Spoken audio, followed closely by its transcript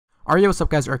Yo, what's up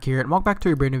guys, Erk here, and welcome back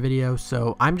to a brand new video.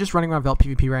 So I'm just running around Velt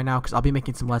PvP right now because I'll be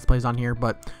making some Let's Plays on here,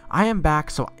 but I am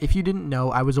back. So if you didn't know,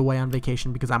 I was away on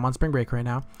vacation because I'm on spring break right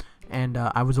now, and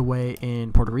I was away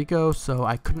in Puerto Rico, so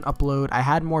I couldn't upload. I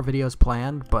had more videos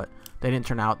planned, but they didn't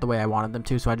turn out the way I wanted them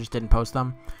to, so I just didn't post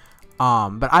them.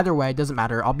 But either way, it doesn't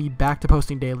matter. I'll be back to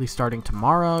posting daily starting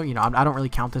tomorrow. You know, I don't really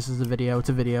count this as a video. It's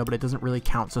a video, but it doesn't really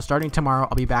count. So starting tomorrow,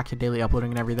 I'll be back to daily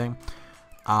uploading and everything.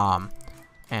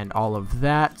 And all of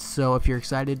that. So if you're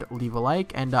excited, leave a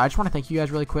like. And I just want to thank you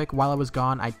guys really quick. While I was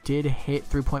gone, I did hit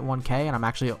 3.1k, and I'm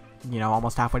actually, you know,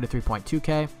 almost halfway to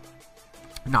 3.2k.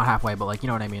 Not halfway, but like, you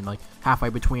know what I mean, like halfway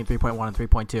between 3.1 and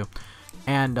 3.2.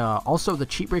 And also the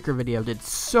cheat breaker video did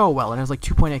so well. It has like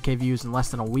 2.8k views in less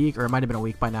than a week, or it might have been a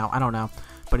week by now, I don't know,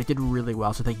 but it did really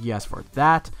well. So thank you guys for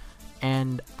that.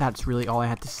 And that's really all I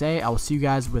had to say. I will see you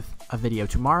guys with a video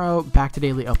tomorrow. Back to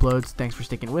daily uploads. Thanks for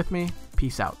sticking with me.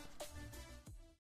 Peace out.